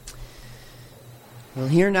We'll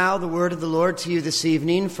hear now the word of the Lord to you this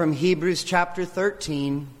evening from Hebrews chapter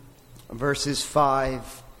 13, verses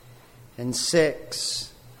 5 and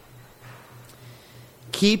 6.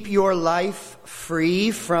 Keep your life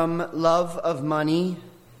free from love of money,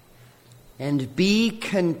 and be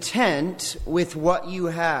content with what you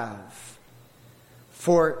have.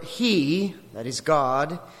 For He, that is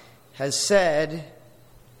God, has said,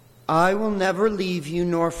 I will never leave you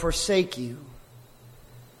nor forsake you.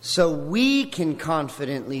 So we can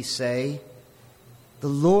confidently say, the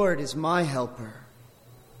Lord is my helper.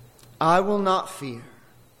 I will not fear.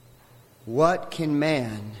 What can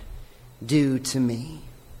man do to me?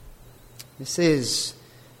 This is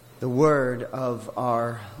the word of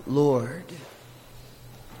our Lord.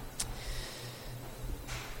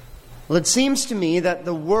 Well, it seems to me that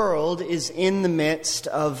the world is in the midst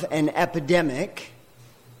of an epidemic.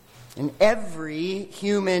 And every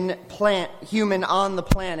human on the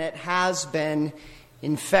planet has been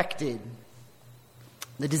infected.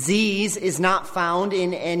 The disease is not found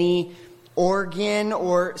in any organ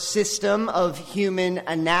or system of human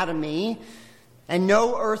anatomy, and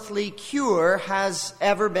no earthly cure has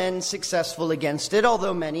ever been successful against it,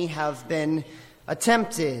 although many have been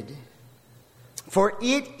attempted. For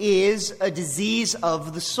it is a disease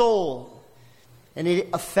of the soul, and it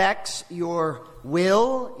affects your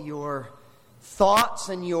will, your thoughts,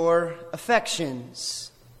 and your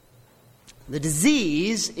affections. The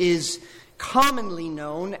disease is commonly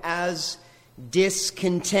known as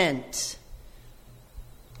discontent.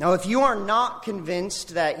 Now, if you are not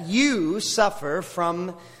convinced that you suffer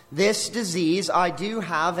from this disease, I do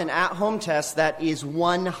have an at-home test that is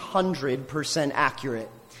 100% accurate.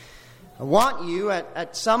 I want you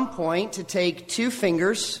at some point to take 2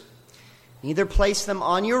 fingers, either place them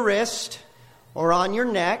on your wrist or on your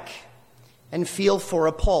neck, and feel for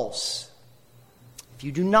a pulse. If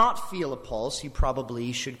you do not feel a pulse, you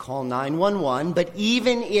probably should call 911. But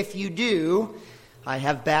even if you do, I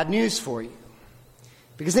have bad news for you,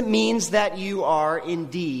 because it means that you are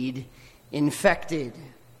indeed infected.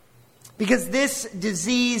 Because this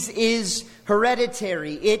disease is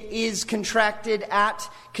hereditary. It is contracted at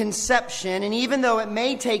conception. And even though it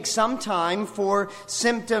may take some time for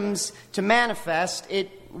symptoms to manifest, it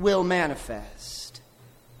will manifest.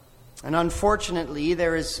 And unfortunately,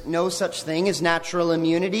 there is no such thing as natural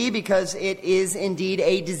immunity, because it is indeed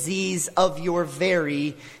a disease of your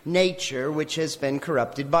very nature, which has been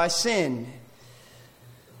corrupted by sin.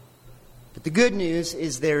 But the good news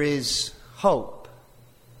is there is hope.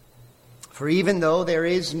 For even though there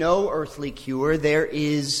is no earthly cure, there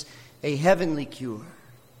is a heavenly cure.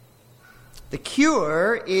 The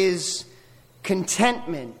cure is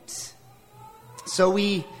contentment. So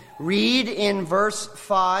we read in verse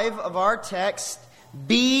 5 of our text,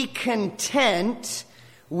 be content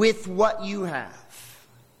with what you have.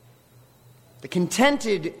 The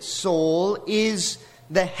contented soul is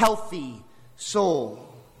the healthy soul.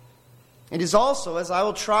 It is also, as I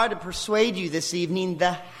will try to persuade you this evening,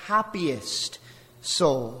 the happiest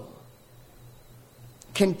soul.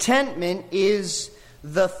 Contentment is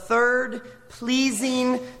the third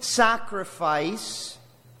pleasing sacrifice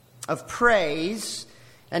of praise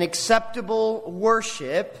and acceptable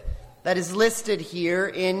worship that is listed here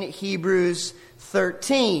in Hebrews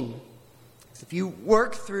 13. If you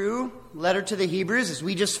work through letter to the Hebrews, as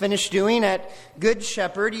we just finished doing at Good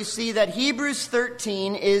Shepherd, you see that Hebrews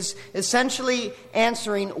 13 is essentially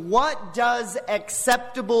answering, what does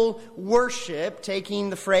acceptable worship,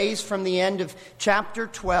 taking the phrase from the end of chapter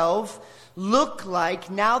 12, look like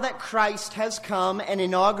now that Christ has come and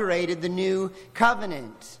inaugurated the new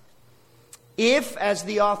covenant? If, as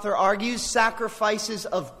the author argues, sacrifices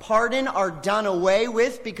of pardon are done away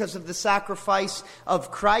with because of the sacrifice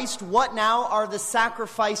of Christ, what now are the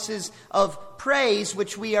sacrifices of praise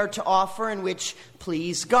which we are to offer and which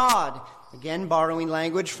please God? Again, borrowing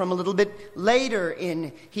language from a little bit later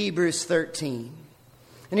in Hebrews 13.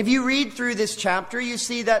 And if you read through this chapter, you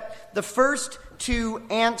see that the first 2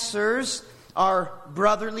 answers are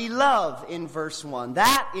brotherly love in verse 1.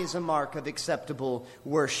 That is a mark of acceptable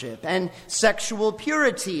worship. And sexual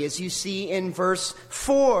purity, as you see in verse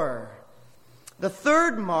 4. The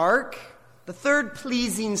third mark, the third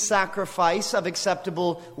pleasing sacrifice of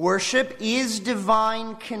acceptable worship, is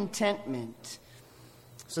divine contentment.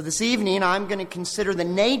 So this evening I'm going to consider the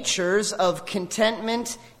natures of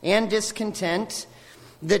contentment and discontent,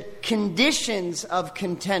 the conditions of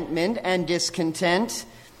contentment and discontent,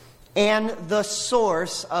 and the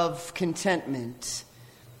source of contentment,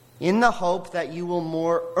 in the hope that you will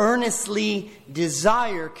more earnestly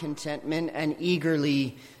desire contentment and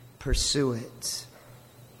eagerly pursue it.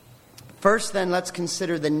 First, then, let's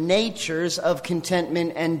consider the natures of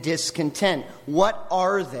contentment and discontent. What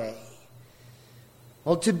are they?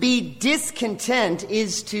 Well, to be discontent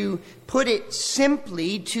is, to put it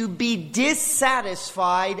simply, to be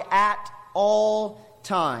dissatisfied at all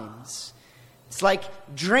times. It's like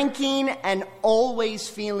drinking and always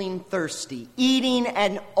feeling thirsty, eating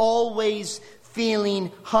and always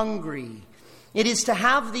feeling hungry. It is to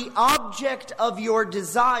have the object of your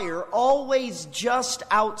desire always just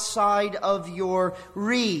outside of your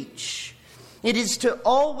reach. It is to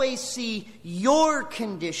always see your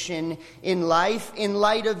condition in life in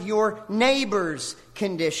light of your neighbor's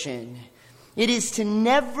condition. It is to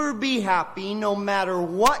never be happy no matter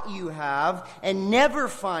what you have, and never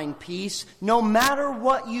find peace no matter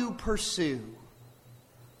what you pursue.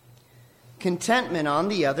 Contentment, on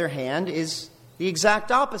the other hand, is the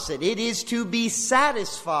exact opposite. It is to be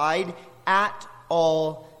satisfied at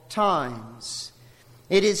all times.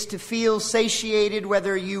 It is to feel satiated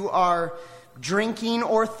whether you are drinking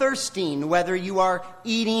or thirsting, whether you are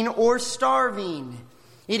eating or starving.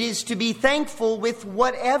 It is to be thankful with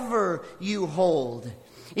whatever you hold.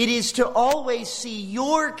 It is to always see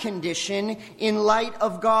your condition in light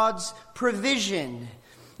of God's provision.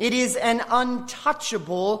 It is an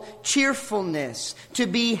untouchable cheerfulness, to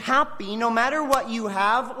be happy no matter what you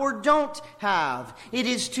have or don't have. It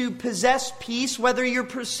is to possess peace whether your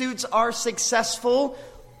pursuits are successful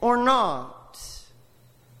or not.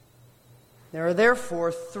 There are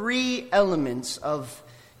therefore three elements of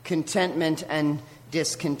contentment and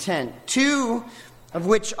discontent, two of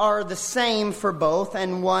which are the same for both,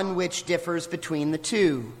 and one which differs between the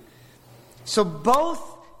two. So both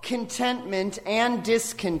contentment and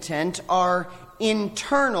discontent are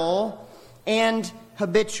internal and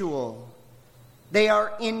habitual. They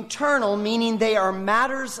are internal, meaning they are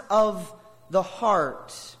matters of the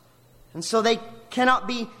heart. And so they cannot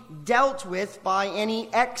be dealt with by any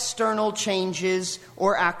external changes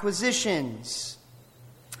or acquisitions.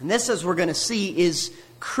 And this, as we're going to see, is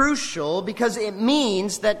crucial because it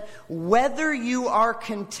means that whether you are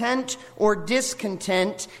content or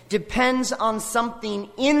discontent depends on something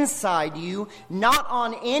inside you, not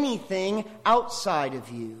on anything outside of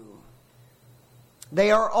you.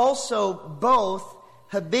 They are also both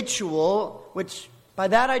habitual, which by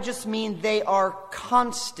that I just mean they are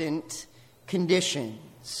constant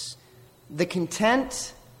conditions. The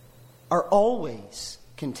content are always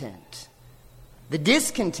content. The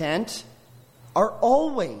discontent are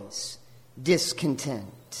always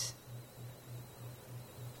discontent.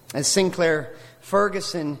 As Sinclair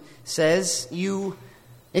Ferguson says,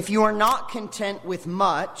 if you are not content with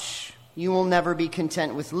much, you will never be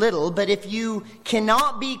content with little. But if you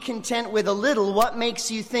cannot be content with a little, what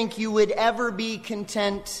makes you think you would ever be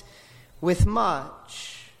content with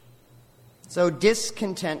much? So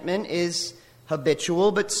discontentment is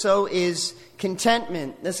habitual, but so is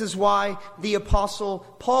contentment. This is why the Apostle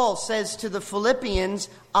Paul says to the Philippians,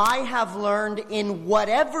 I have learned in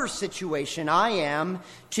whatever situation I am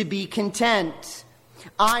to be content.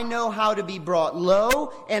 I know how to be brought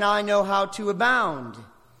low, and I know how to abound.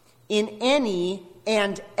 In any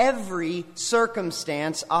and every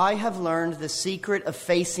circumstance, I have learned the secret of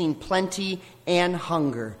facing plenty and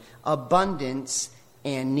hunger, abundance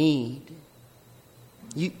and need.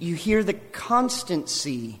 You hear the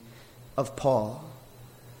constancy of Paul.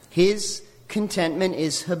 His contentment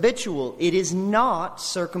is habitual. It is not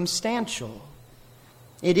circumstantial.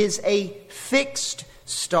 It is a fixed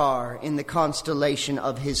star in the constellation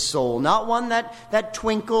of his soul, not one that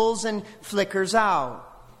twinkles and flickers out.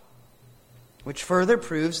 Which further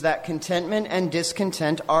proves that contentment and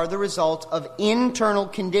discontent are the result of internal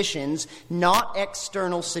conditions, not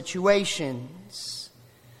external situations.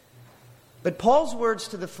 But Paul's words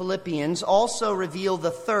to the Philippians also reveal the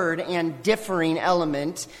third and differing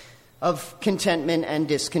element of contentment and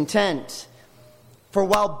discontent. For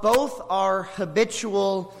while both are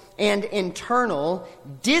habitual and internal,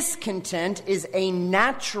 discontent is a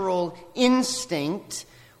natural instinct,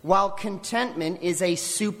 while contentment is a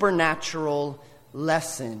supernatural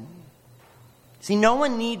lesson. See, no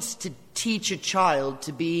one needs to teach a child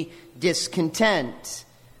to be discontent.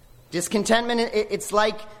 Discontentment, it's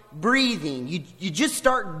like breathing. You just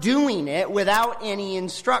start doing it without any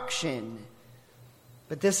instruction.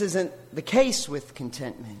 But this isn't the case with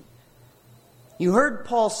contentment. You heard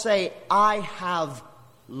Paul say, I have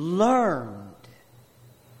learned.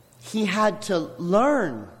 He had to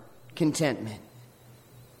learn contentment.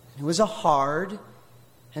 It was a hard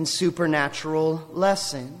and supernatural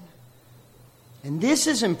lesson. And this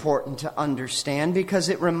is important to understand because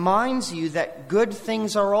it reminds you that good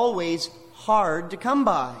things are always hard to come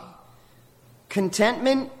by.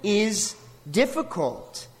 contentment is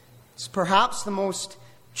difficult. It's perhaps the most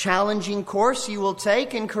challenging course you will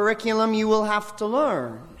take and curriculum you will have to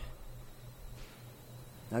learn.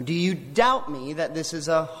 Now, do you doubt me that this is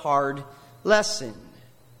a hard lesson?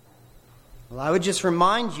 Well, I would just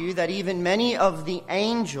remind you that even many of the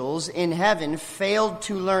angels in heaven failed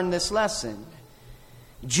to learn this lesson.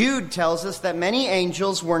 Jude tells us that many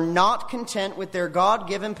angels were not content with their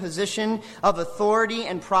God-given position of authority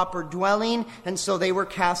and proper dwelling, and so they were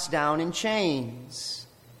cast down in chains.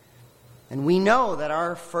 And we know that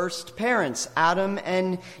our first parents, Adam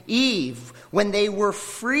and Eve, when they were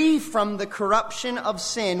free from the corruption of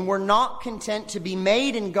sin, were not content to be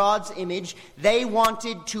made in God's image. They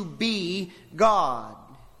wanted to be God.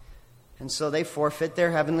 And so they forfeit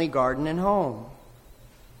their heavenly garden and home.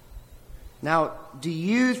 Now, do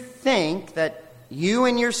you think that you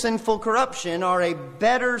in your sinful corruption are a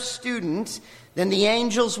better student than the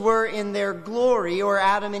angels were in their glory or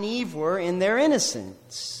Adam and Eve were in their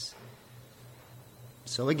innocence?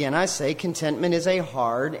 So again, I say contentment is a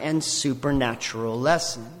hard and supernatural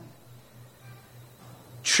lesson.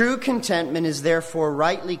 True contentment is therefore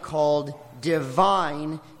rightly called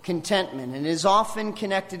divine contentment and is often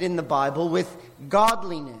connected in the Bible with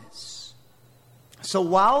godliness. So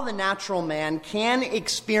while the natural man can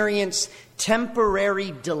experience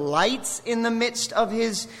temporary delights in the midst of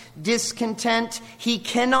his discontent, he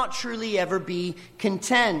cannot truly ever be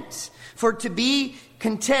content. For to be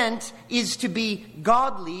content is to be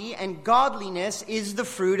godly, and godliness is the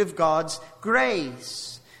fruit of God's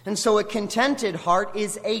grace. And so a contented heart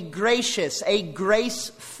is a gracious, a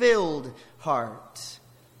grace-filled heart.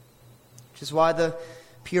 Which is why the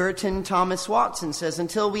Puritan Thomas Watson says,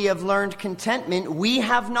 until we have learned contentment, we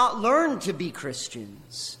have not learned to be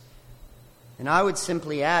Christians. And I would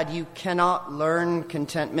simply add, you cannot learn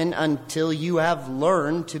contentment until you have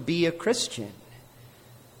learned to be a Christian.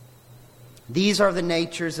 These are the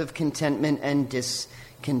natures of contentment and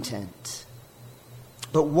discontent.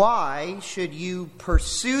 But why should you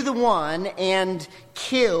pursue the one and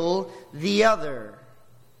kill the other?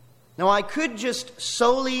 Now, I could just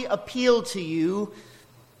solely appeal to you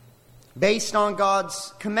based on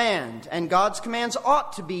God's command, and God's commands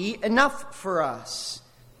ought to be enough for us.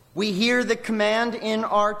 We hear the command in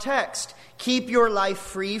our text: keep your life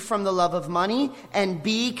free from the love of money and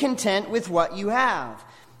be content with what you have.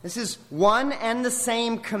 This is one and the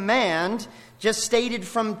same command, just stated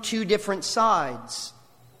from two different sides.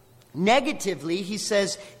 Negatively, he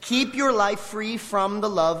says, keep your life free from the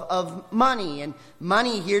love of money. And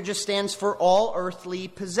money here just stands for all earthly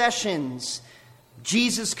possessions.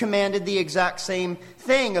 Jesus commanded the exact same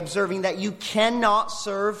thing, observing that you cannot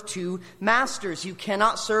serve two masters. You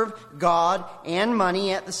cannot serve God and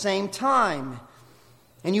money at the same time.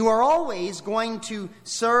 And you are always going to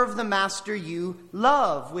serve the master you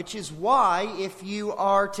love, which is why if you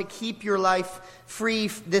are to keep your life free,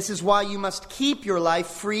 this is why you must keep your life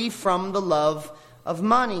free from the love of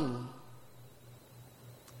money.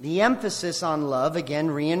 The emphasis on love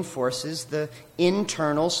again reinforces the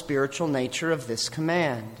internal spiritual nature of this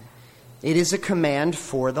command. It is a command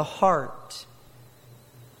for the heart.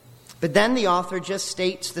 But then the author just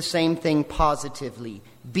states the same thing positively.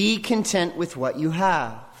 Be content with what you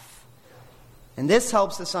have. And this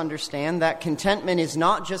helps us understand that contentment is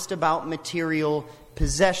not just about material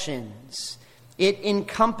possessions. It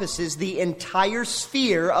encompasses the entire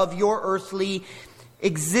sphere of your earthly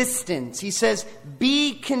existence. He says,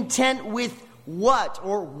 be content with what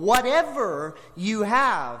or whatever you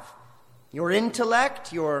have. Your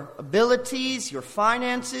intellect, your abilities, your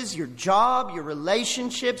finances, your job, your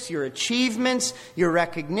relationships, your achievements, your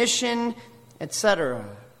recognition, etc.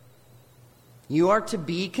 You are to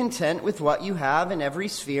be content with what you have in every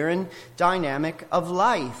sphere and dynamic of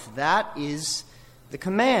life. That is the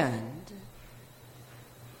command.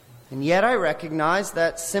 And yet I recognize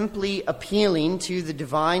that simply appealing to the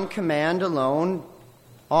divine command alone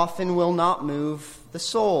often will not move the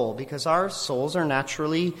soul, because our souls are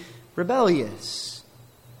naturally rebellious.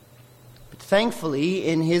 But thankfully,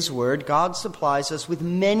 in His Word, God supplies us with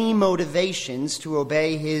many motivations to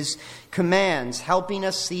obey His commands, helping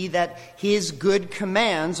us see that His good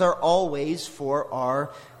commands are always for our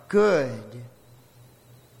good.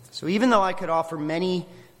 So even though I could offer many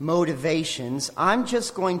motivations, I'm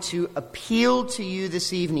just going to appeal to you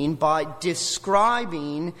this evening by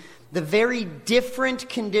describing the very different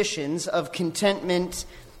conditions of contentment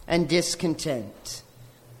and discontent.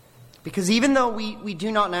 Because even though we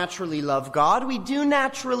do not naturally love God, we do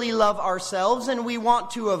naturally love ourselves, and we want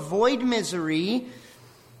to avoid misery,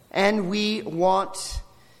 and we want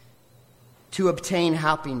to obtain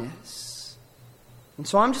happiness. And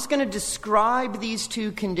so I'm just going to describe these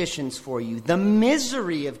two conditions for you: the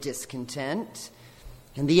misery of discontent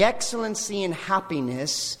and the excellency and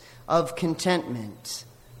happiness of contentment.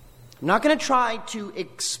 I'm not going to try to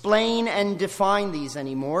explain and define these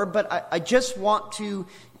anymore, but I just want to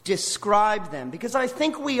describe them, because I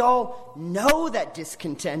think we all know that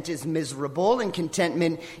discontent is miserable and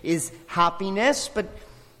contentment is happiness. But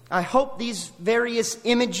I hope these various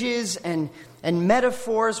images and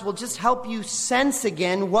metaphors will just help you sense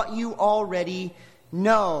again what you already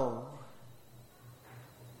know.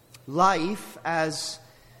 Life, as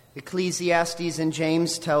Ecclesiastes and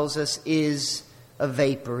James tells us, is a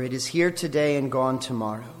vapor. It is here today and gone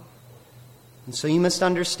tomorrow. And so you must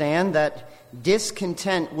understand that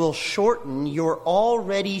discontent will shorten your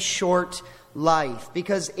already short life,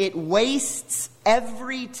 because it wastes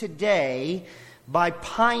every today by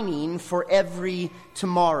pining for every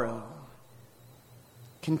tomorrow.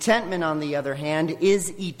 Contentment, on the other hand,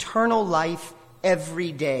 is eternal life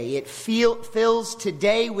every day. It fills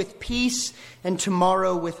today with peace and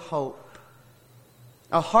tomorrow with hope.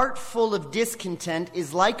 A heart full of discontent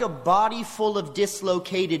is like a body full of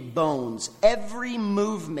dislocated bones. Every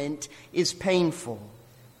movement is painful.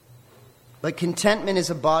 But contentment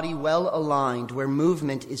is a body well aligned, where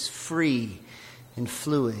movement is free and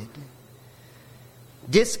fluid.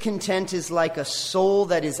 Discontent is like a soul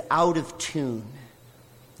that is out of tune.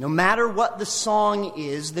 No matter what the song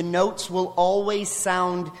is, the notes will always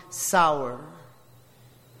sound sour.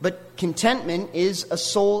 But contentment is a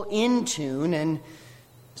soul in tune, and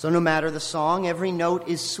so no matter the song, every note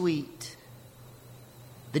is sweet.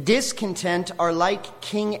 The discontent are like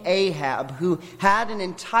King Ahab, who had an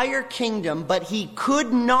entire kingdom, but he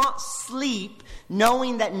could not sleep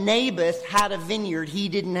knowing that Naboth had a vineyard he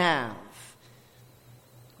didn't have.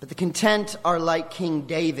 But the content are like King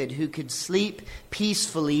David, who could sleep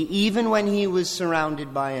peacefully even when he was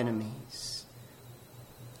surrounded by enemies.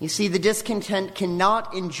 You see, the discontent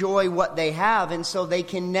cannot enjoy what they have, and so they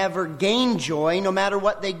can never gain joy no matter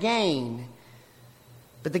what they gain.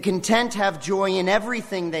 But the content have joy in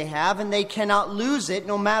everything they have, and they cannot lose it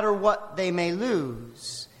no matter what they may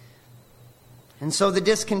lose. And so the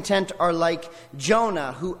discontent are like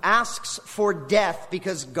Jonah, who asks for death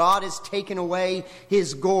because God has taken away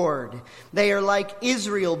his gourd. They are like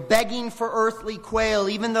Israel, begging for earthly quail,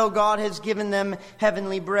 even though God has given them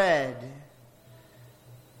heavenly bread.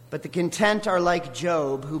 But the content are like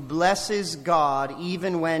Job, who blesses God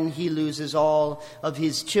even when he loses all of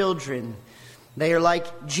his children. They are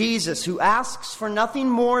like Jesus, who asks for nothing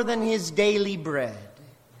more than his daily bread.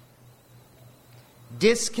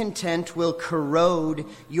 Discontent will corrode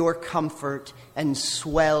your comfort and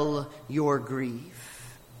swell your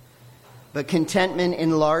grief. But contentment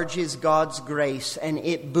enlarges God's grace, and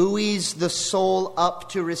it buoys the soul up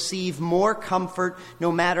to receive more comfort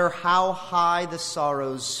no matter how high the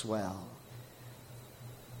sorrows swell.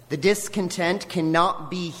 The discontent cannot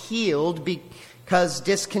be healed because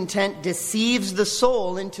discontent deceives the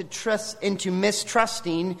soul into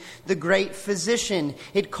mistrusting the great physician.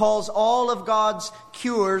 It calls all of God's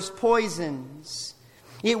cures poisons.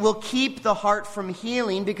 It will keep the heart from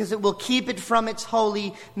healing because it will keep it from its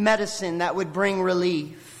holy medicine that would bring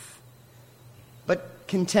relief. But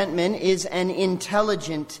contentment is an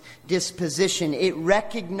intelligent disposition. It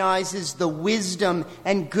recognizes the wisdom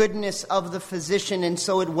and goodness of the physician, and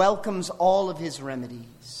so it welcomes all of his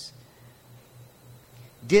remedies.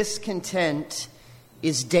 Discontent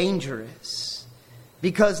is dangerous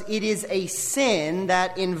because it is a sin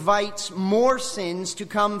that invites more sins to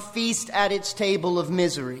come feast at its table of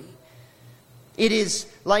misery. It is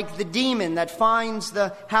like the demon that finds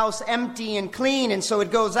the house empty and clean, and so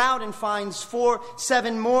it goes out and finds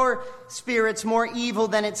 7 more spirits more evil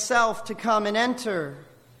than itself to come and enter.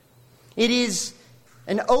 It is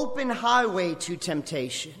an open highway to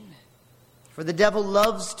temptation. For the devil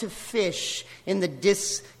loves to fish in the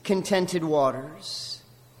discontented waters.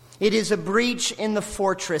 It is a breach in the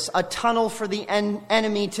fortress, a tunnel for the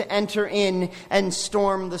enemy to enter in and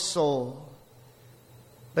storm the soul.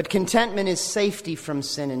 But contentment is safety from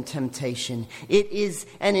sin and temptation. It is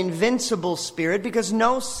an invincible spirit because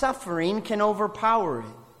no suffering can overpower it.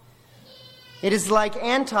 It is like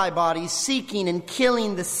antibodies seeking and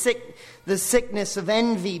killing the sickness of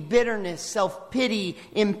envy, bitterness, self-pity,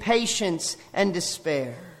 impatience, and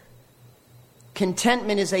despair.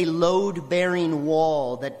 Contentment is a load-bearing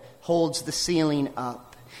wall that holds the ceiling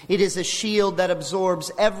up. It is a shield that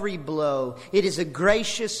absorbs every blow. It is a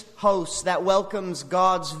gracious host that welcomes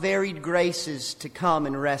God's varied graces to come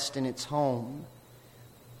and rest in its home.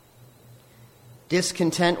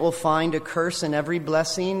 Discontent will find a curse in every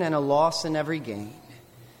blessing and a loss in every gain.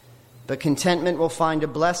 But contentment will find a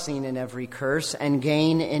blessing in every curse and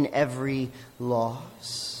gain in every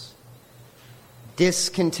loss.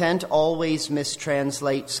 Discontent always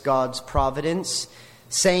mistranslates God's providence,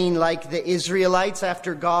 saying like the Israelites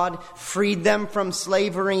after God freed them from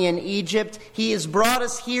slavery in Egypt, He has brought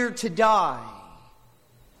us here to die.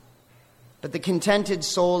 But the contented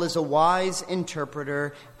soul is a wise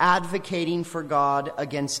interpreter advocating for God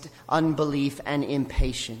against unbelief and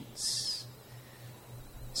impatience.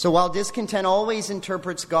 So while discontent always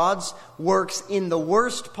interprets God's works in the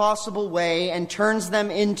worst possible way and turns them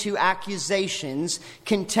into accusations,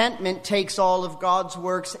 contentment takes all of God's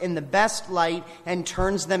works in the best light and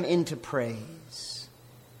turns them into praise.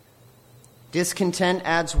 Discontent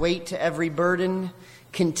adds weight to every burden.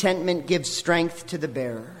 Contentment gives strength to the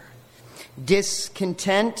bearer.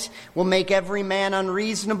 Discontent will make every man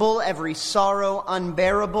unreasonable, every sorrow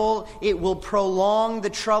unbearable. It will prolong the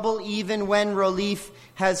trouble even when relief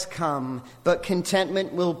has come. But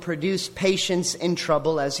contentment will produce patience in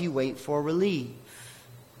trouble as you wait for relief.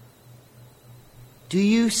 Do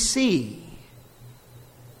you see?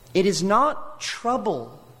 It is not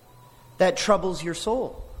trouble that troubles your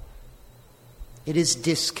soul. It is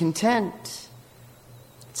discontent.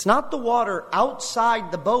 It's not the water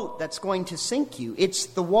outside the boat that's going to sink you. It's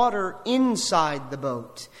the water inside the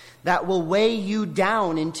boat that will weigh you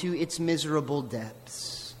down into its miserable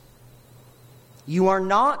depths. You are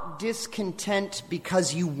not discontent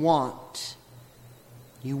because you want.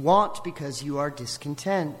 You want because you are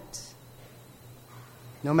discontent.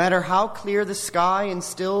 No matter how clear the sky and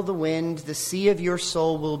still the wind, the sea of your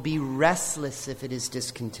soul will be restless if it is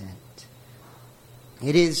discontent.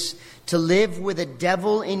 It is to live with a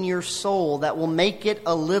devil in your soul that will make it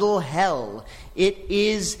a little hell. It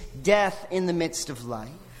is death in the midst of life.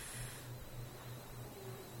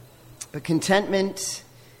 But contentment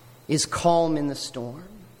is calm in the storm.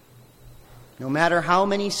 No matter how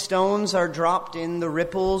many stones are dropped in, the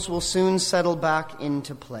ripples will soon settle back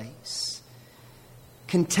into place.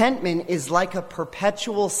 Contentment is like a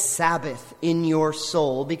perpetual Sabbath in your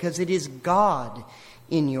soul because it is God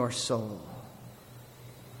in your soul.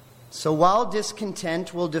 So while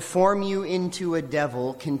discontent will deform you into a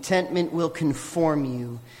devil, contentment will conform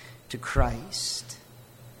you to Christ.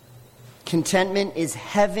 Contentment is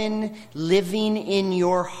heaven living in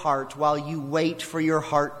your heart while you wait for your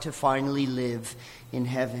heart to finally live in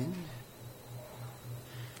heaven.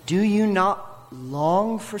 Do you not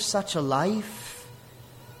long for such a life?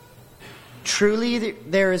 Truly,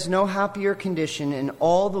 there is no happier condition in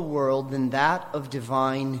all the world than that of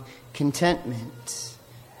divine contentment.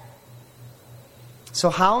 So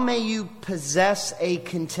how may you possess a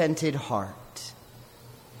contented heart?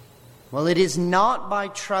 Well, it is not by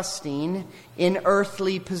trusting in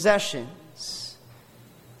earthly possessions.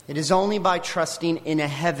 It is only by trusting in a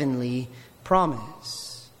heavenly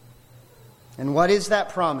promise. And what is that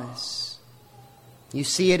promise? You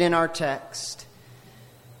see it in our text.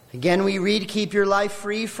 Again, we read, keep your life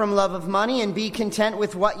free from love of money and be content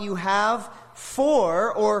with what you have,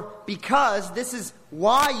 for, or because, this is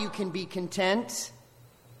why you can be content.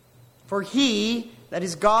 For He, that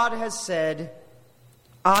is God, has said,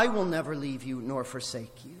 I will never leave you nor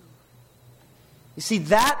forsake you. You see,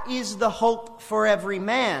 that is the hope for every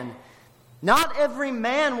man. Not every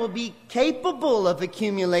man will be capable of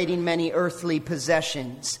accumulating many earthly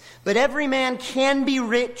possessions, but every man can be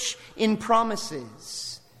rich in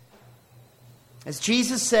promises. As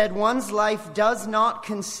Jesus said, one's life does not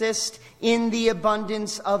consist in the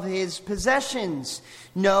abundance of his possessions.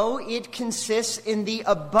 No, it consists in the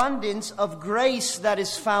abundance of grace that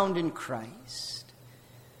is found in Christ.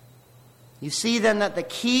 You see then that the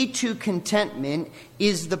key to contentment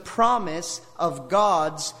is the promise of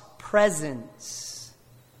God's presence.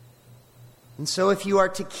 And so if you are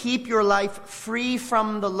to keep your life free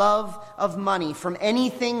from the love of money, from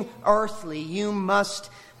anything earthly, you must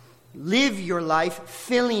live your life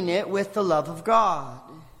filling it with the love of God.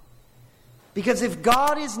 Because if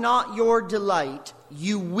God is not your delight,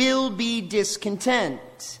 you will be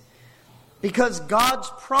discontent. Because God's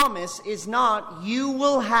promise is not, you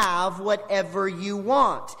will have whatever you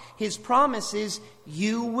want. His promise is,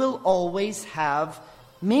 you will always have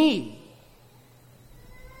me.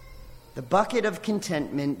 The bucket of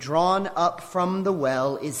contentment drawn up from the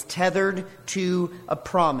well is tethered to a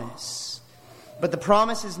promise. But the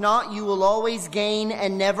promise is not you will always gain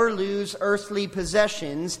and never lose earthly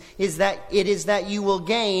possessions. It is that you will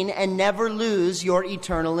gain and never lose your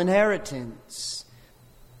eternal inheritance.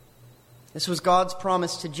 This was God's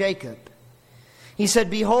promise to Jacob. He said,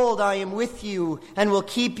 behold, I am with you and will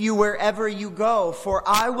keep you wherever you go, for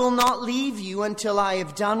I will not leave you until I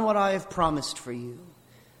have done what I have promised for you.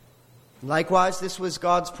 Likewise, this was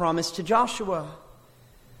God's promise to Joshua.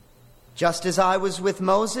 Just as I was with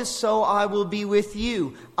Moses, so I will be with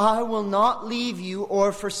you. I will not leave you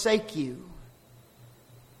or forsake you.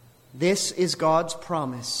 This is God's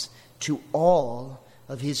promise to all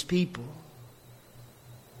of his people.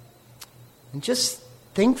 And just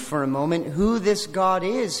think for a moment who this God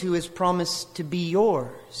is who has promised to be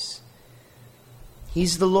yours.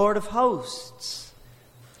 He's the Lord of hosts.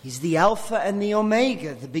 He's the Alpha and the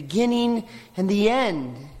Omega, the beginning and the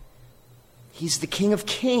end. He's the King of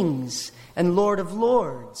kings and Lord of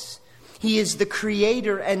lords. He is the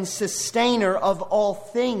creator and sustainer of all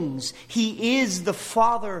things. He is the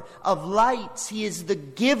Father of lights. He is the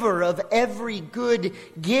giver of every good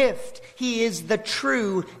gift. He is the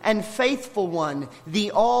true and faithful one,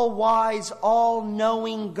 the all-wise,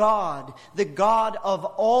 all-knowing God, the God of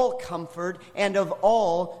all comfort and of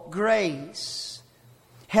all grace.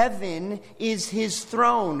 Heaven is his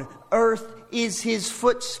throne. Earth is his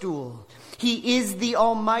footstool. He is the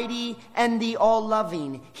Almighty and the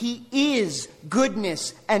All-Loving. He is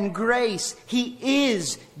goodness and grace. He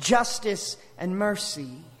is justice and mercy.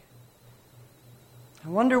 I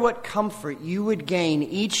wonder what comfort you would gain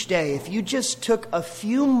each day if you just took a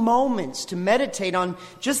few moments to meditate on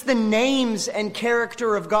just the names and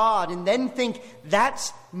character of God and then think,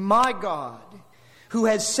 that's my God, who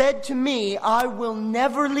has said to me, I will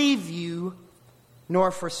never leave you nor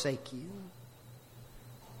forsake you.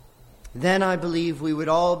 Then I believe we would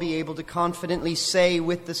all be able to confidently say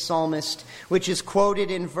with the psalmist, which is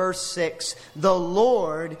quoted in verse 6, the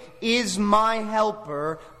Lord is my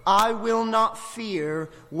helper. I will not fear.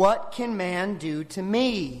 What can man do to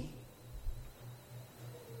me?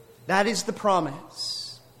 That is the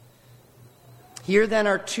promise. Here then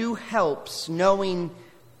are two helps, knowing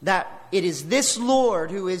that it is this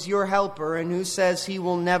Lord who is your helper and who says he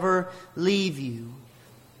will never leave you.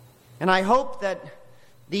 And I hope that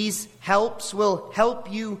these helps will help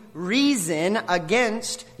you reason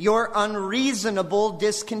against your unreasonable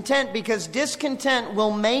discontent, because discontent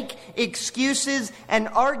will make excuses and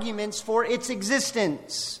arguments for its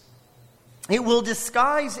existence. It will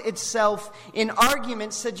disguise itself in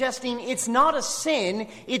arguments suggesting it's not a sin,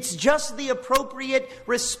 it's just the appropriate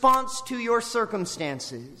response to your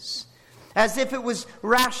circumstances, as if it was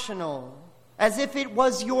rational, as if it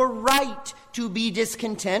was your right to be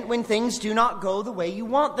discontent when things do not go the way you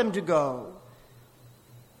want them to go.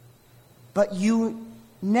 But you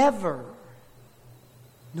never,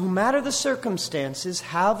 no matter the circumstances,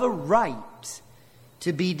 have a right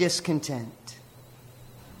to be discontent.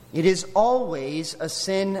 It is always a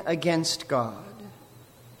sin against God.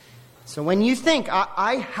 So when you think,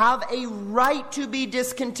 I have a right to be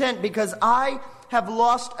discontent because I have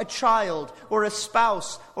lost a child or a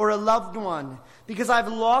spouse or a loved one, because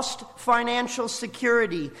I've lost financial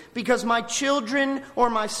security, because my children or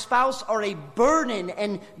my spouse are a burden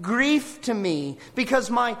and grief to me, because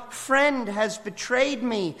my friend has betrayed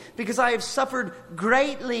me, because I have suffered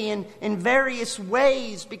greatly in various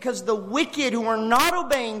ways, because the wicked who are not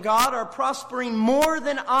obeying God are prospering more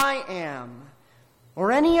than I am,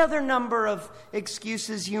 or any other number of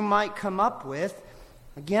excuses you might come up with.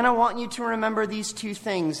 Again, I want you to remember these two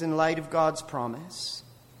things in light of God's promise.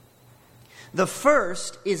 The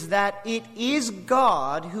first is that it is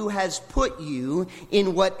God who has put you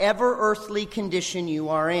in whatever earthly condition you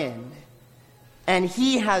are in. And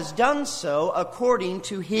he has done so according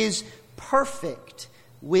to his perfect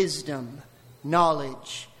wisdom,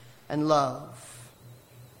 knowledge, and love.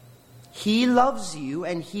 He loves you,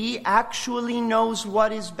 and he actually knows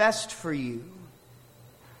what is best for you.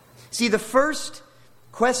 See, the first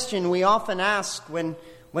question we often ask when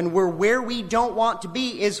we're where we don't want to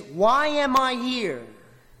be is, why am I here?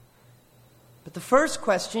 But the first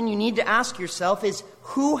question you need to ask yourself is,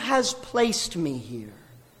 who has placed me here?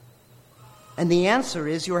 And the answer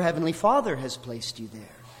is, your Heavenly Father has placed you there.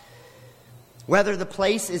 Whether the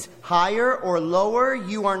place is higher or lower,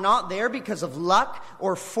 you are not there because of luck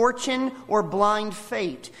or fortune or blind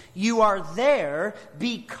fate. You are there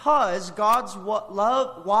because God's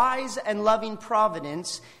wise and loving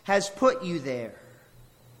providence has put you there.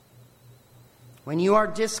 When you are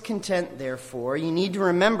discontent, therefore, you need to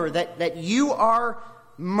remember that you are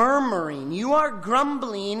murmuring, you are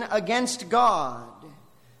grumbling against God.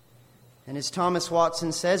 And as Thomas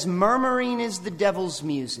Watson says, murmuring is the devil's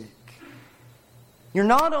music. You're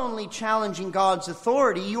not only challenging God's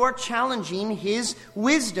authority, you are challenging his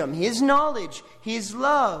wisdom, his knowledge, his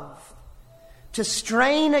love. To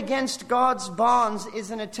strain against God's bonds is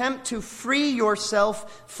an attempt to free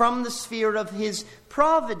yourself from the sphere of his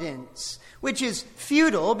providence, which is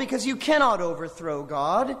futile because you cannot overthrow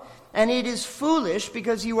God. and it is foolish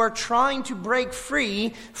because you are trying to break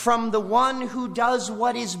free from the one who does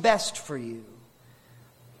what is best for you.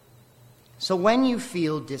 So when you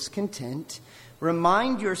feel discontent,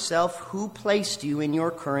 remind yourself who placed you in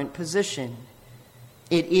your current position.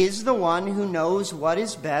 It is the one who knows what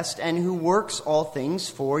is best and who works all things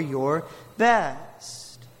for your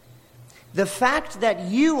best. The fact that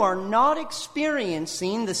you are not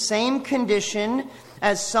experiencing the same condition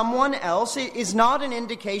as someone else is not an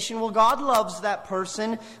indication, well, God loves that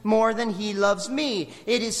person more than he loves me.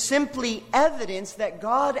 It is simply evidence that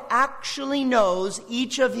God actually knows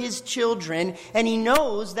each of his children, and he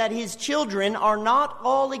knows that his children are not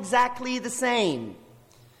all exactly the same.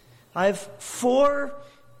 I have 4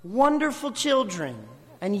 wonderful children.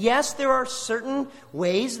 And yes, there are certain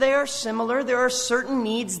ways they are similar. There are certain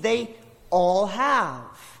needs they all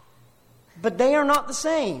have. But they are not the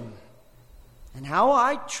same. And how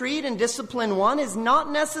I treat and discipline one is not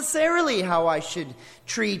necessarily how I should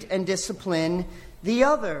treat and discipline the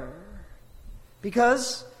other.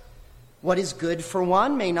 Because what is good for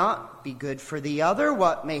one may not be good for the other.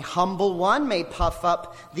 What may humble one may puff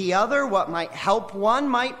up the other. What might help one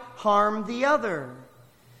might harm the other.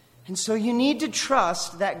 And so you need to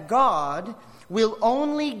trust that God will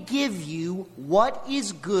only give you what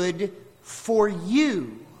is good for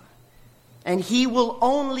you. And he will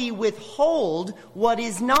only withhold what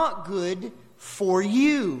is not good for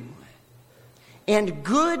you. And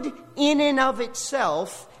good in and of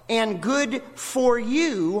itself and good for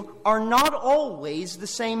you are not always the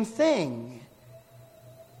same thing.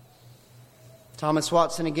 Thomas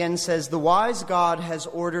Watson again says, the wise God has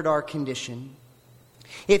ordered our condition.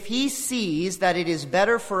 If he sees that it is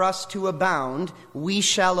better for us to abound, we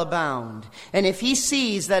shall abound. And if he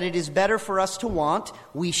sees that it is better for us to want,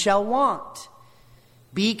 we shall want.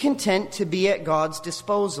 Be content to be at God's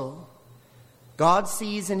disposal. God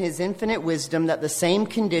sees in his infinite wisdom that the same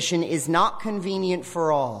condition is not convenient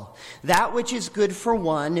for all. That which is good for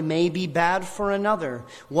one may be bad for another.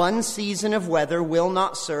 One season of weather will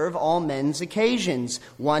not serve all men's occasions.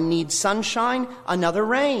 One needs sunshine, another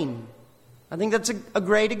rain. I think that's a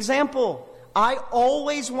great example. I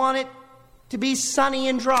always want it to be sunny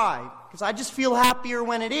and dry because I just feel happier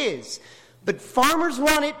when it is. But farmers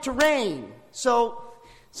want it to rain. So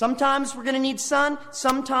sometimes we're going to need sun,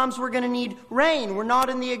 sometimes we're going to need rain. We're not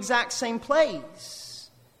in the exact same place.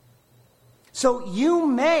 So you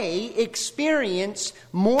may experience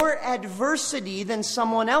more adversity than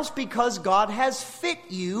someone else because God has fit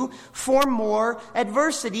you for more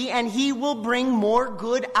adversity, and he will bring more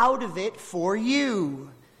good out of it for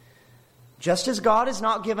you. Just as God has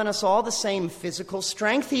not given us all the same physical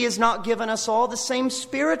strength, he has not given us all the same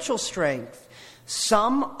spiritual strength.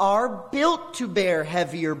 Some are built to bear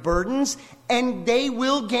heavier burdens, and they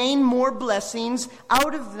will gain more blessings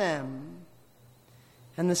out of them.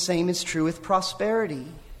 And the same is true with prosperity.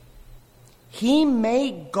 He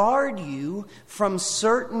may guard you from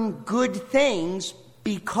certain good things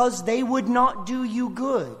because they would not do you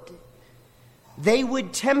good. They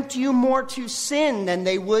would tempt you more to sin than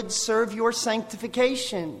they would serve your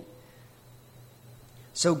sanctification.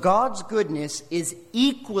 So God's goodness is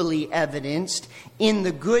equally evidenced in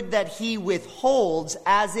the good that he withholds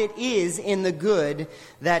as it is in the good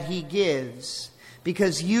that he gives.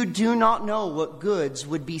 Because you do not know what goods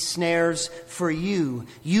would be snares for you.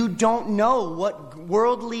 You don't know what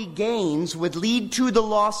worldly gains would lead to the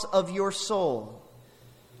loss of your soul.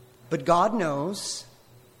 But God knows,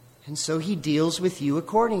 and so he deals with you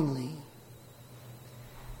accordingly.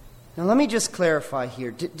 Now let me just clarify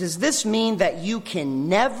here. Does this mean that you can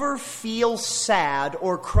never feel sad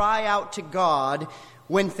or cry out to God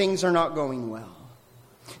when things are not going well?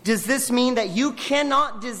 Does this mean that you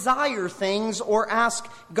cannot desire things or ask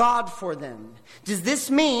God for them? Does this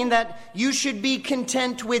mean that you should be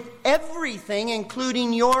content with everything,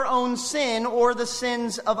 including your own sin or the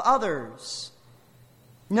sins of others?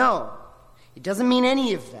 No, it doesn't mean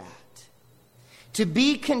any of that. To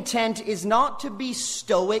be content is not to be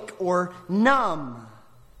stoic or numb.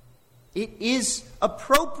 It is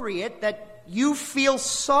appropriate that you feel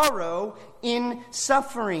sorrow in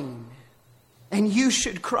suffering. And you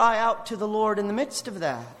should cry out to the Lord in the midst of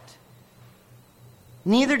that.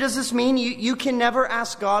 Neither does this mean you can never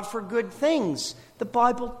ask God for good things. The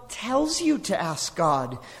Bible tells you to ask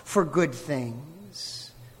God for good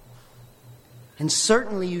things. And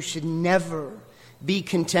certainly you should never be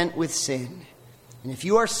content with sin. And if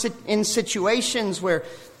you are in situations where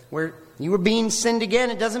you are being sinned again,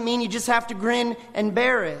 it doesn't mean you just have to grin and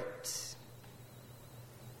bear it.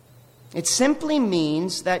 It simply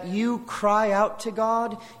means that you cry out to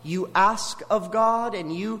God, you ask of God,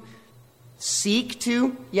 and you Seek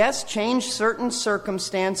to, yes, change certain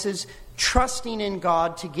circumstances, trusting in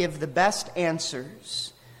God to give the best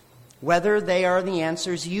answers, whether they are the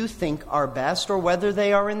answers you think are best or whether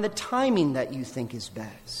they are in the timing that you think is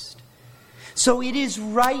best. So it is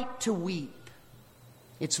right to weep.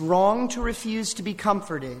 It's wrong to refuse to be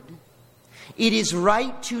comforted. It is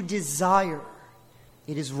right to desire.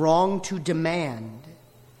 It is wrong to demand.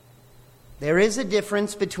 There is a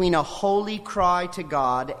difference between a holy cry to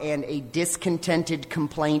God and a discontented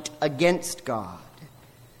complaint against God.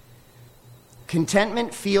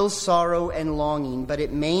 Contentment feels sorrow and longing, but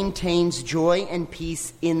it maintains joy and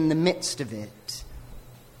peace in the midst of it.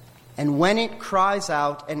 And when it cries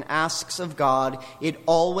out and asks of God, it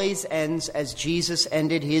always ends as Jesus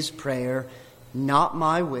ended his prayer, "Not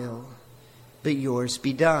my will, but yours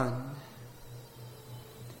be done."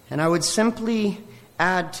 And I would simply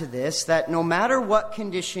add to this that no matter what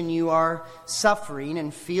condition you are suffering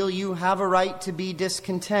and feel you have a right to be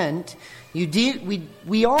discontent,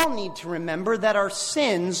 we all need to remember that our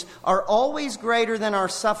sins are always greater than our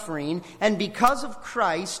suffering, and because of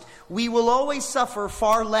Christ, we will always suffer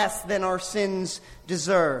far less than our sins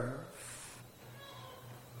deserve.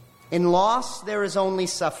 In loss, there is only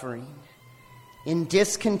suffering. In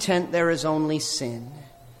discontent, there is only sin.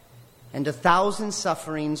 And 1,000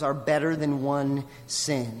 sufferings are better than one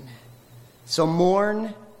sin. So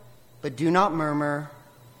mourn, but do not murmur.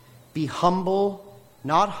 Be humble,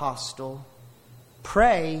 not hostile.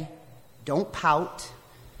 Pray, don't pout.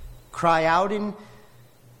 Cry out in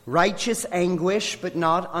righteous anguish, but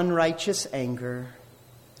not unrighteous anger.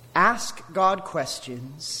 Ask God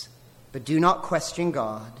questions, but do not question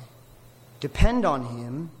God. Depend on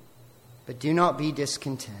him, but do not be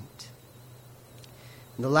discontent.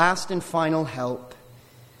 The last and final help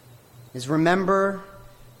is remember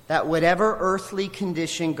that whatever earthly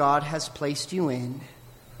condition God has placed you in,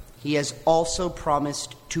 he has also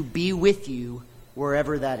promised to be with you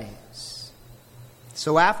wherever that is.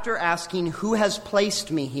 So after asking, who has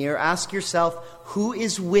placed me here, ask yourself, who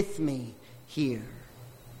is with me here?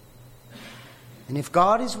 And if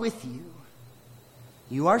God is with you,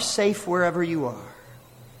 you are safe wherever you are.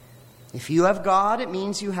 If you have God, it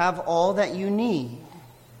means you have all that you need.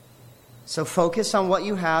 So focus on what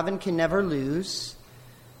you have and can never lose.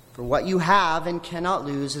 For what you have and cannot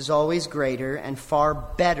lose is always greater and far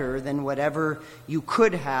better than whatever you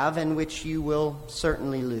could have and which you will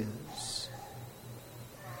certainly lose.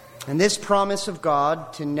 And this promise of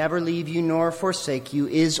God to never leave you nor forsake you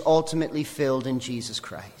is ultimately filled in Jesus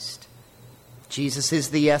Christ. Jesus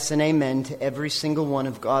is the yes and amen to every single one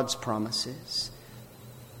of God's promises.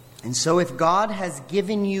 And so if God has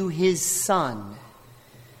given you his Son,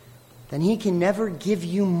 then he can never give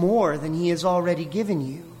you more than he has already given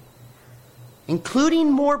you,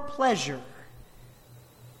 including more pleasure.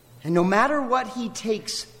 And no matter what he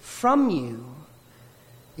takes from you,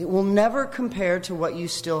 it will never compare to what you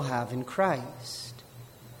still have in Christ.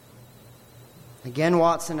 Again,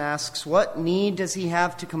 Watson asks, what need does he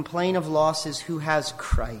have to complain of losses who has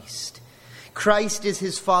Christ? Christ is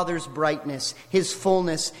his Father's brightness, his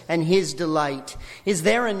fullness, and his delight. Is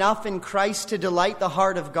there enough in Christ to delight the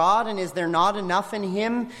heart of God, and is there not enough in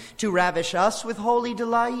him to ravish us with holy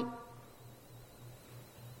delight?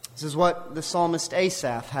 This is what the psalmist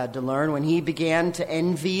Asaph had to learn when he began to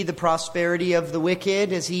envy the prosperity of the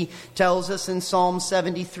wicked, as he tells us in Psalm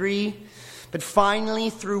 73. But finally,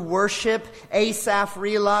 through worship, Asaph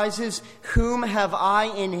realizes, whom have I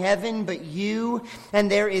in heaven but you?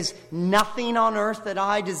 And there is nothing on earth that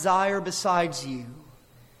I desire besides you.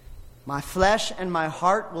 My flesh and my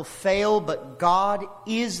heart will fail, but God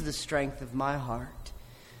is the strength of my heart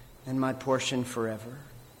and my portion forever.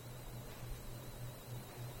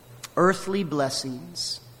 Earthly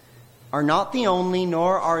blessings are not the only,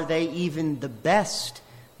 nor are they even the best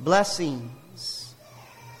blessings.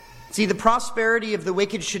 See, the prosperity of the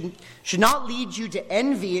wicked should not lead you to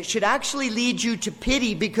envy. It should actually lead you to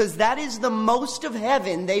pity, because that is the most of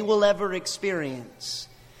heaven they will ever experience.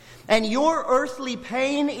 And your earthly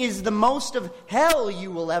pain is the most of hell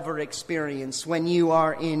you will ever experience when you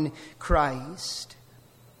are in Christ.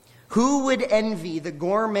 Who would envy the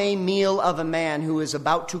gourmet meal of a man who is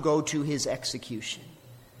about to go to his execution?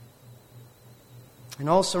 And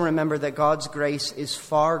also remember that God's grace is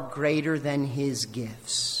far greater than his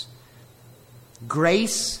gifts.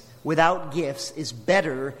 Grace without gifts is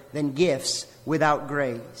better than gifts without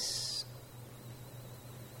grace.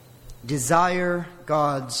 Desire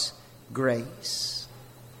God's grace,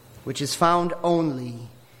 which is found only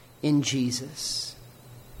in Jesus.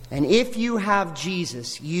 And if you have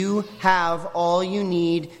Jesus, you have all you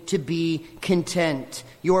need to be content.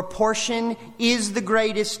 Your portion is the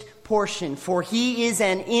greatest portion, for he is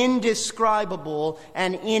an indescribable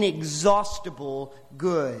and inexhaustible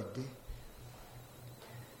good.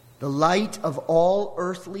 The light of all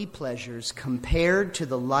earthly pleasures compared to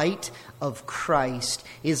the light of Christ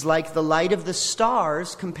is like the light of the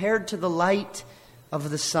stars compared to the light of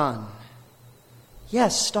the sun.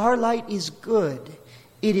 Yes, starlight is good.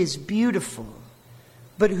 It is beautiful.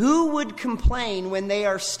 But who would complain when they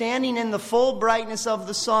are standing in the full brightness of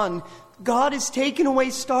the sun? God has taken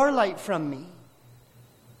away starlight from me.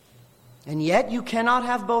 And yet you cannot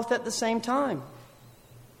have both at the same time.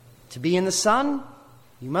 To be in the sun,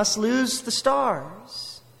 you must lose the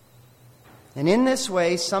stars. And in this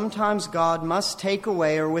way, sometimes God must take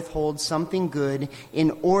away or withhold something good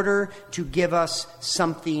in order to give us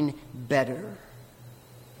something better.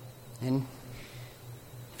 And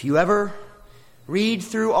if you ever read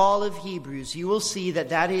through all of Hebrews, you will see that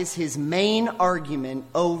that is his main argument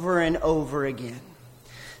over and over again.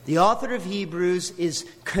 The author of Hebrews is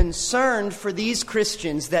concerned for these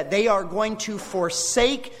Christians that they are going to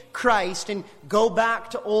forsake Christ and go back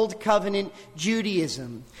to Old Covenant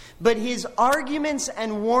Judaism. But his arguments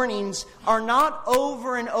and warnings are not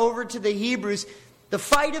over and over to the Hebrews. The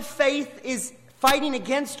fight of faith is fighting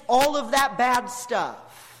against all of that bad stuff.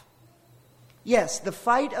 Yes, the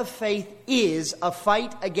fight of faith is a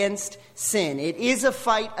fight against sin. It is a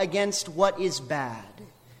fight against what is bad.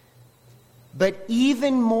 But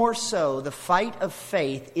even more so, the fight of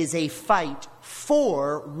faith is a fight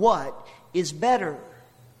for what is better.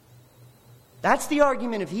 That's the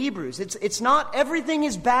argument of Hebrews. It's not everything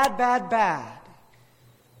is bad, bad, bad.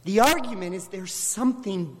 The argument is there's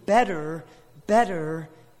something better, better,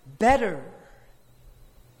 better.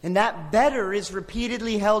 And that better is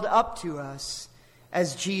repeatedly held up to us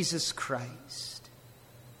as Jesus Christ.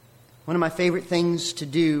 One of my favorite things to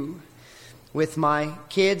do with my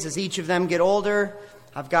kids as each of them get older,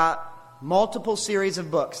 I've got multiple series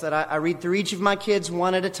of books that I read through each of my kids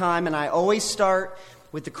one at a time, and I always start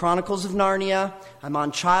with the Chronicles of Narnia. I'm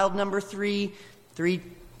on child number 3, three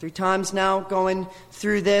times now going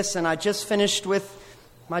through this, and I just finished with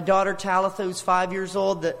my daughter Talitha, who's 5 years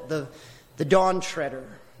old, the Dawn Treader,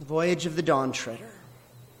 the Voyage of the Dawn Treader.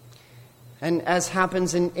 And as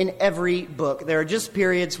happens in every book, there are just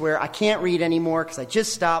periods where I can't read anymore because I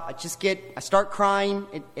just stop. I start crying.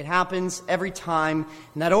 It happens every time.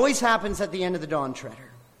 And that always happens at the end of the Dawn Treader.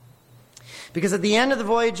 Because at the end of the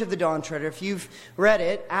Voyage of the Dawn Treader, if you've read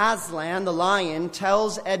it, Aslan, the lion,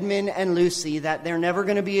 tells Edmund and Lucy that they're never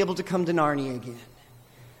going to be able to come to Narnia again.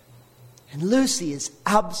 And Lucy is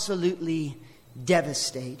absolutely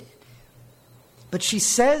devastated. But she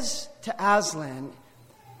says to Aslan,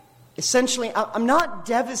 essentially, I'm not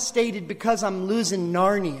devastated because I'm losing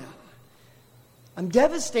Narnia. I'm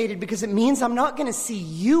devastated because it means I'm not going to see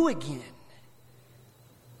you again.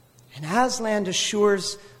 And Aslan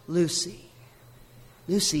assures Lucy,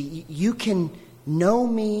 you can know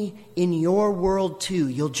me in your world too.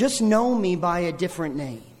 You'll just know me by a different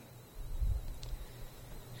name.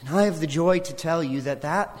 And I have the joy to tell you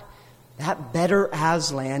that better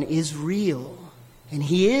Aslan is real. And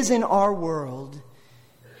he is in our world.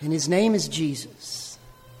 And his name is Jesus.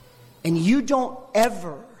 And you don't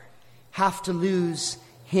ever have to lose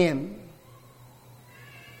him.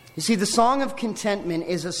 You see, the song of contentment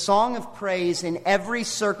is a song of praise in every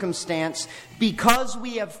circumstance because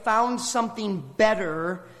we have found something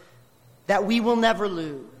better that we will never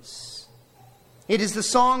lose. It is the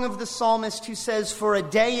song of the psalmist who says, "For a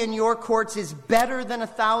day in your courts is better than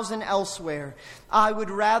 1,000 elsewhere. I would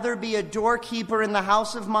rather be a doorkeeper in the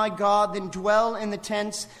house of my God than dwell in the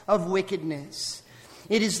tents of wickedness."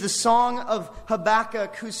 It is the song of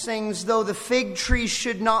Habakkuk who sings, "Though the fig tree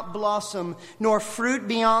should not blossom, nor fruit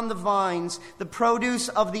beyond the vines, the produce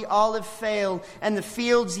of the olive fail, and the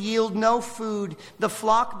fields yield no food, the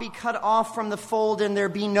flock be cut off from the fold, and there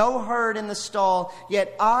be no herd in the stall,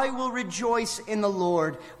 yet I will rejoice in the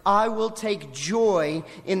Lord. I will take joy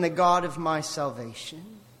in the God of my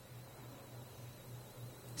salvation."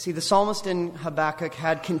 See, the psalmist in Habakkuk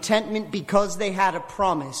had contentment because they had a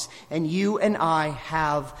promise, and you and I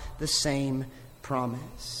have the same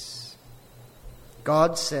promise.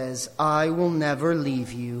 God says, "I will never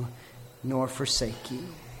leave you nor forsake you."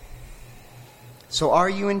 So are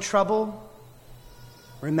you in trouble?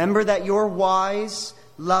 Remember that your wise,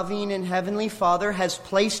 loving, and heavenly Father has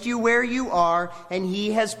placed you where you are, and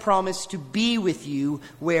he has promised to be with you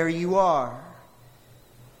where you are.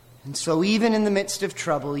 And so even in the midst of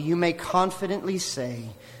trouble, you may confidently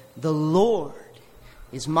say, "The Lord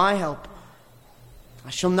is my helper.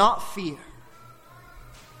 I shall not fear.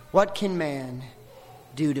 What can man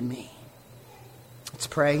do to me?" Let's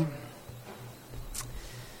pray.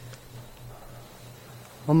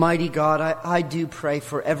 Almighty God, I do pray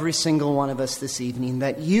for every single one of us this evening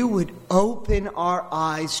that you would open our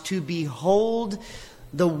eyes to behold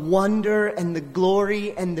the wonder and the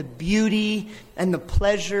glory and the beauty and the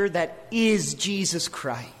pleasure that is Jesus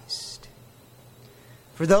Christ.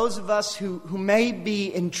 For those of us who may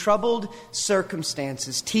be in troubled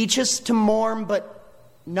circumstances, teach us to mourn but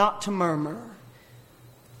not to murmur.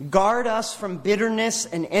 Guard us from bitterness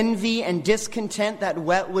and envy and discontent that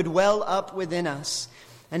would well up within us.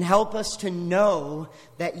 And help us to know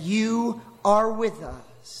that you are with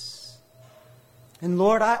us. And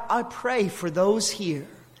Lord, I pray for those here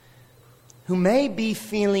who may be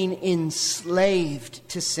feeling enslaved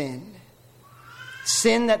to sin.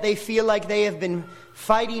 Sin that they feel like they have been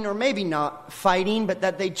fighting, or maybe not fighting, but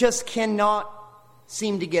that they just cannot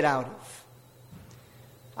seem to get out of.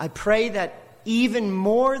 I pray that even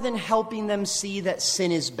more than helping them see that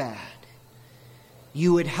sin is bad,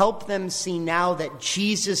 you would help them see now that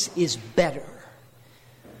Jesus is better.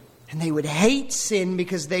 And they would hate sin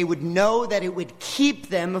because they would know that it would keep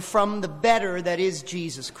them from the better that is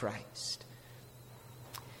Jesus Christ.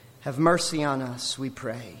 Have mercy on us, we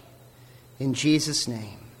pray. In Jesus'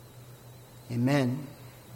 name, amen.